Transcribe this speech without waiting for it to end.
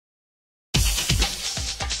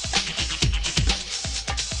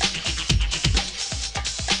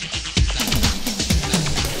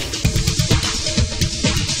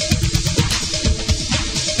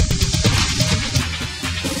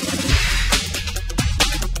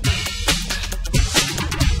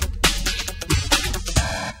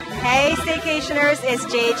Staycationers, it's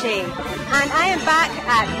JJ, and I am back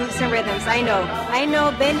at Roots and Rhythms. I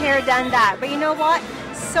know, been here, done that, but you know what?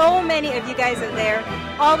 So many of you guys out there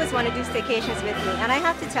always want to do staycations with me, and I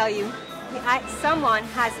have to tell you, someone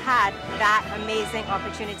has had that amazing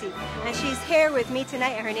opportunity, and she's here with me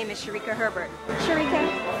tonight, and her name is Sherika Herbert. Sherika.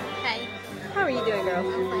 Hi. How are you doing, girl?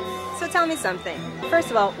 I'm fine. So tell me something.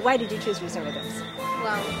 First of all, why did you choose Roots and Rhythms?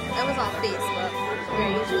 Well, I was on Facebook, where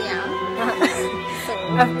I usually am.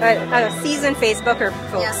 A seasoned Facebooker,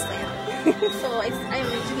 folks. Yes, I am. So I'm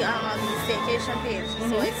usually on the staycation page,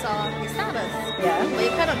 so I saw the status. Yeah. But you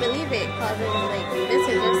couldn't believe it, because it was like, this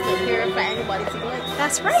is just to here for anybody to do it.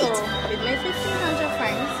 That's right. So with my 1,500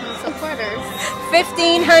 friends and supporters.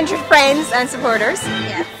 1,500 friends and supporters.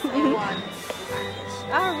 Yes, I won.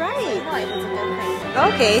 All right. So it was a good thing.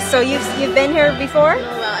 Okay, so you've been here before? No,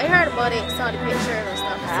 well, I heard about it, saw the pictures and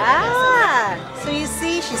stuff. So you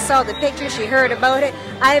see, she saw the picture, she heard about it.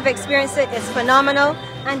 I have experienced it, it's phenomenal.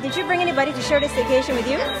 And did you bring anybody to share this vacation with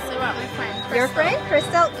you? Yes, I brought my friend, Crystal. Your friend,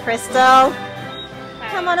 Crystal? Crystal. Hi.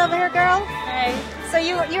 Come on over here, girl. Hey. So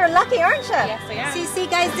you're lucky, aren't you? Yes, I am. See,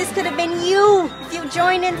 guys, this could have been you if you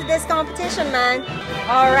joined into this competition, man.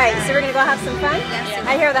 All right, so we're going to go have some fun? Yes.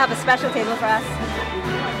 I hear they have a special table for us.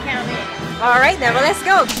 Can't wait. All right, then, well, let's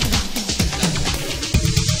go.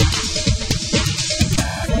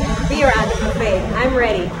 We are at the buffet. I'm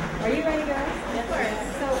ready. Are you ready, girls? Of course.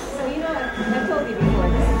 So you know, I've told you before,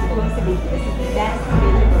 this is supposed to be, this is the best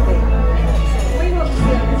major buffet. So what do you hope to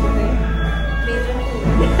see on this buffet? Major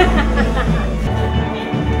food.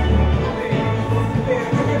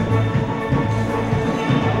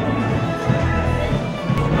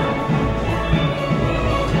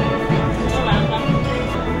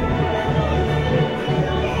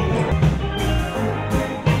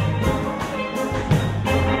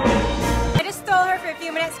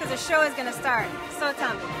 Because the show is going to start. So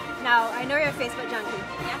tell me. Now, I know you're a Facebook junkie.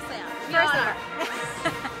 Yes, I am. First of all.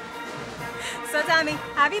 So tell me,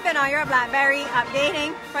 have you been on your BlackBerry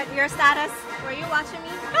updating your status? Were you watching me?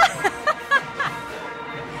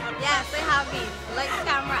 Yes, I have been. Like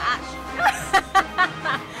camera action.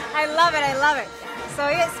 I love it, I love it. So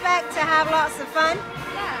you expect to have lots of fun?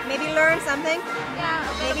 Yeah. Maybe learn something? Yeah.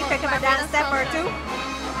 Maybe pick up a dance step or two?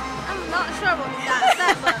 I'm not sure about the dance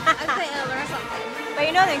step, but I think I'll learn something. But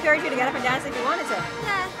you know they encourage you to get up and dance if you wanted to.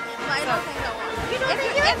 Yeah, but I don't think I want to. You don't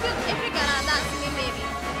think you? If you're gonna dance with me, maybe.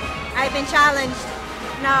 I've been challenged.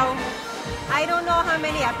 Now, I don't know how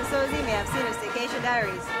many episodes you may have seen of Staycation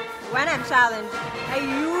Diaries. When I'm challenged, I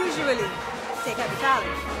usually take up the challenge.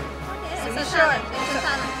 Okay, So it's you a sure? challenge. It's a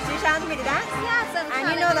challenge. So you challenge me to dance? Yes, I'm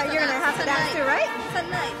And you know that you're going to have to dance too, right?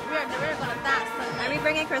 Tonight. We're gonna dance tonight. Are we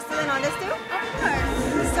bringing Crystal in on this too? Of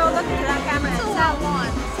course. So look into that camera and 2 tell on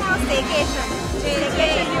 1. Staycation.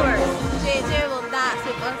 Staycation viewers. JJ will dance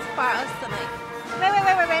with us for us tonight. Wait.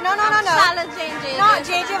 No. Challenging JJ. No,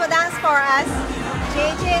 JJ will dance for us.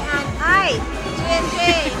 JJ and I.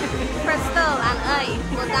 JJ, Crystal, and I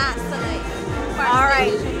will dance tonight. All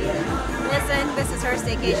right. Listen, this is her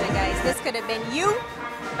staycation, guys. This could have been you,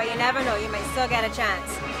 but you never know. You might still get a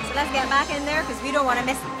chance. So let's get back in there because we don't want to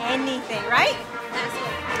miss anything, right? That's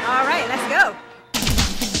it. All right, let's go.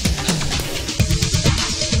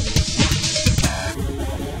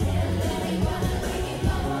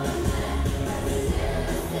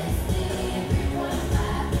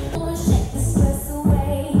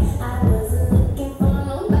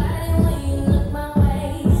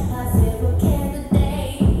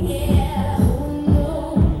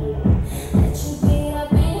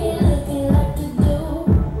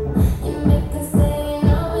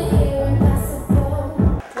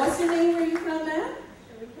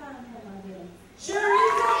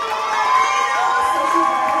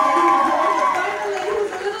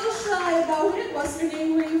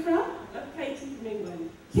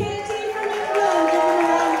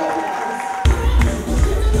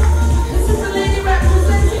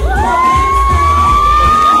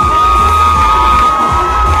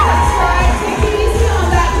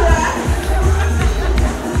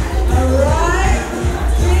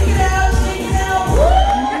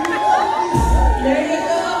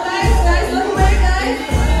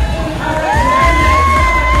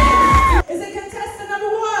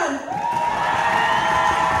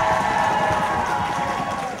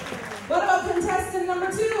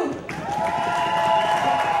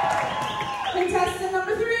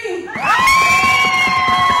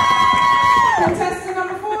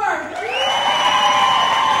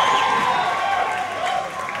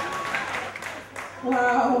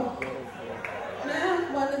 Wow.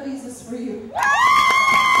 Man, one of these is for you.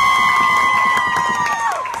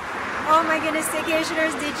 Oh my goodness,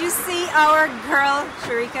 staycationers, did you see our girl,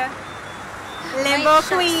 Sherika? Limbo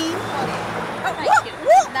Queen. Thank you.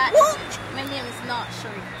 My name is not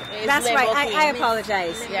Sherika. That's Limbo right. Queen. I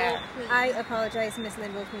apologize. Yeah. I apologize, Miss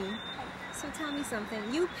Limbo Queen. So tell me something.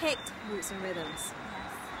 You picked Roots and Rhythms.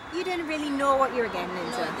 You didn't really know what you were getting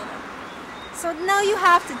into. No, I didn't. So now you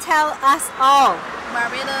have to tell us all.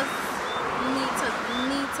 Barbados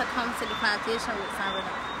need to come to the plantation with some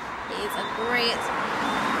rhythm. It is a great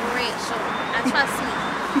show. And trust me,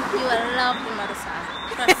 you will love the mother salad.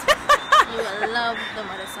 Trust me, you will love the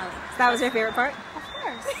mother salad. That was your favorite part? Of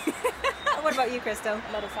course. What about you, Crystal?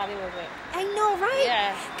 Mother salad was it. I know, right?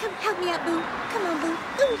 Yeah. Come help me out, boo. Come on, boo.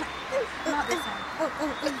 Ooh. Not this time.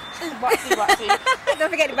 Boxy. Don't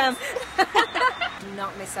forget the bum. Do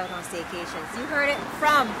not miss out on Staycations. You heard it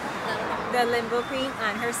from the Limbo Queen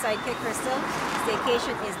and her sidekick, Crystal.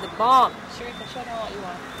 Staycation is the bomb. Sherika, show them what you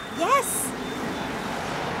want. Yes.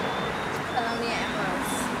 Columbia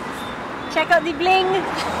Emeralds. Check out the bling.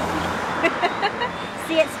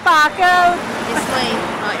 See it sparkle. It's mine,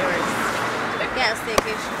 not yours. Get a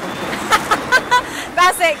staycation.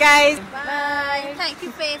 That's it, guys. Bye. Thank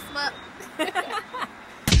you, Facebook.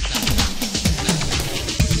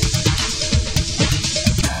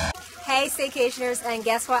 Hey, Staycationers, and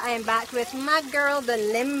guess what? I am back with my girl, the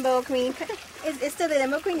Limbo Queen. It's still the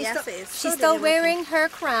Limbo Queen? Yes, it is. She's still wearing her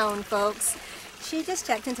crown, folks. She just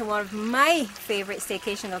checked into one of my favorite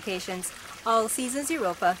staycation locations, All Seasons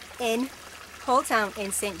Europa, in Whole Town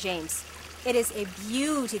in St. James. It is a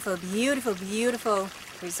beautiful, beautiful, beautiful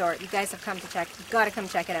resort. You guys have come to check. You gotta come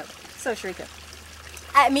check it out. So, Sherika,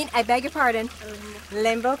 I beg your pardon,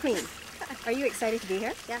 Limbo Queen. Are you excited to be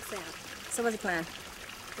here? Yes, I am. So, what's the plan?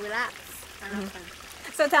 Relax and have fun.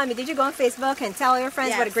 So, tell me, did you go on Facebook and tell your friends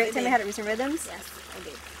Yes, what a great I time did. you had at Roots and Rhythms? Yes, I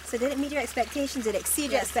did. So, did it meet your expectations? Did it exceed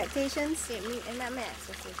your Yes. expectations? It met my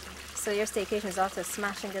expectations. So, your staycation is off to a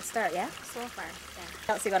smashing good start, yeah? So far, yeah.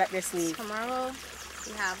 What else you got up your sleeve? Tomorrow,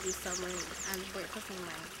 we have the submarine and breakfast in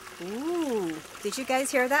mind. Ooh, did you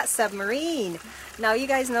guys hear that? Submarine. Now, you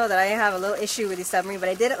guys know that I have a little issue with the submarine, but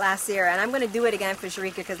I did it last year, and I'm going to do it again for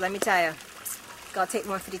Sherika, because let me tell you, gotta take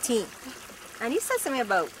more for the team. And you said something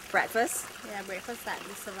about breakfast. Yeah, breakfast at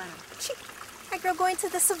the Savannah. That girl going to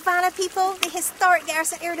the Savannah, people, the historic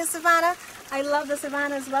garrison area of the Savannah. I love the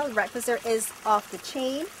Savannah as well. Breakfast there is off the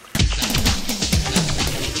chain.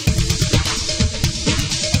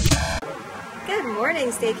 Good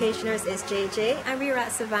morning, Staycationers. It's JJ, and we are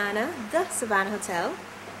at Savannah, the Savannah Hotel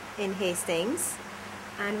in Hastings,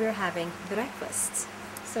 and we're having breakfast.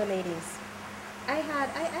 So, ladies, I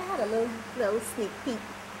had a little sneak peek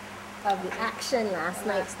of the action last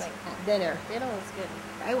night at dinner. Dinner was good.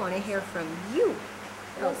 I want to hear from you.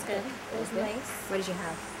 It was good. It was nice. What did you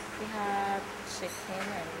have? We had chicken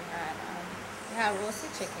and we had roasted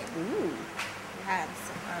chicken. Ooh. We had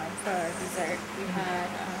some, for dessert, we had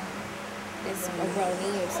this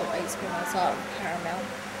brownie with some ice cream on top, caramel.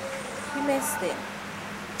 We missed it.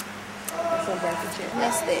 Some barbecue.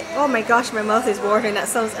 Missed it. Oh my gosh, my mouth is watering. That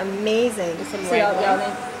sounds amazing. Some So red y'all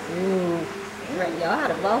wine. Ooh. Right, y'all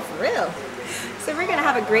had a ball for real. So we're gonna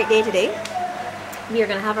have a great day today. We are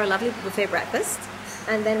gonna have our lovely buffet breakfast,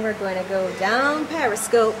 and then we're going to go down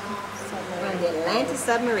Periscope on the Atlantis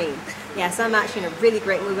submarine. Yes, I'm actually in a really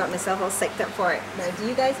great mood. Got myself all psyched up for it. Now, do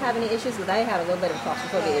you guys have any issues? Because I have a little bit of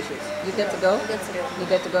claustrophobia issues. You good to go? Good to go. You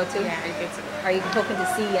good to go too? Yeah, I'm good to go. Are you hoping to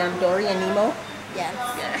see Dory and Nemo? Yes.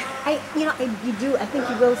 You do. I think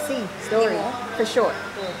you will see Dory Nemo? for sure.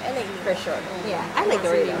 I like Nemo. For sure. Yeah, I like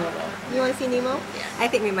Dory though. Nemo. You want to see Nemo? Yeah. I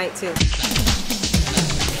think we might too.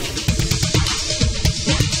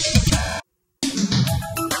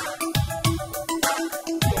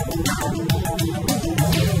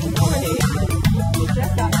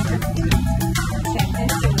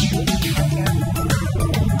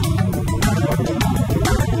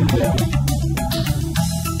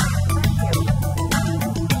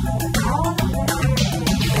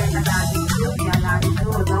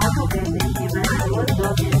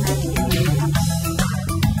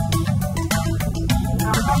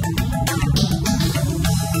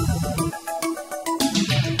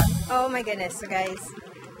 Oh my goodness, so guys,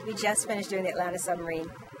 we just finished doing the Atlanta submarine.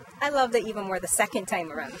 I loved it even more the second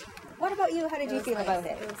time around. What about you? How did you feel about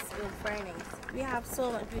it? It was very nice. We have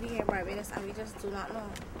so much beauty here in Barbados and we just do not know.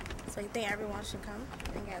 So I think everyone should come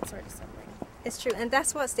and get sort of something. It's true, and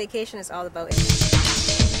that's what staycation is all about.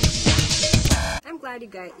 I'm glad you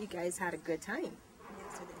guys had a good time.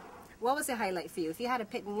 Yes, we did. What was the highlight for you? If you had to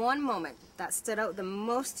pick one moment that stood out the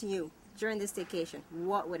most to you during this staycation,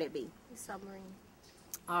 what would it be? The submarine.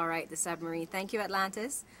 All right, the submarine. Thank you,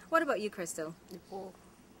 Atlantis. What about you, Crystal? The pool.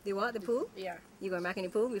 The what? The pool? Yeah. You going back in the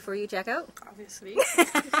pool before you check out? Obviously.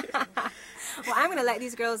 Well, I'm going to let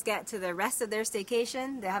these girls get to the rest of their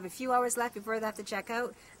staycation. They have a few hours left before they have to check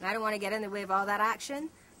out, and I don't want to get in the way of all that action.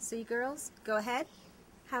 So you girls, go ahead,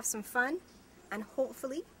 have some fun, and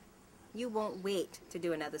hopefully you won't wait to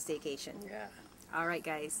do another staycation. Yeah. All right,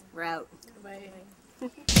 guys, we're out. Bye.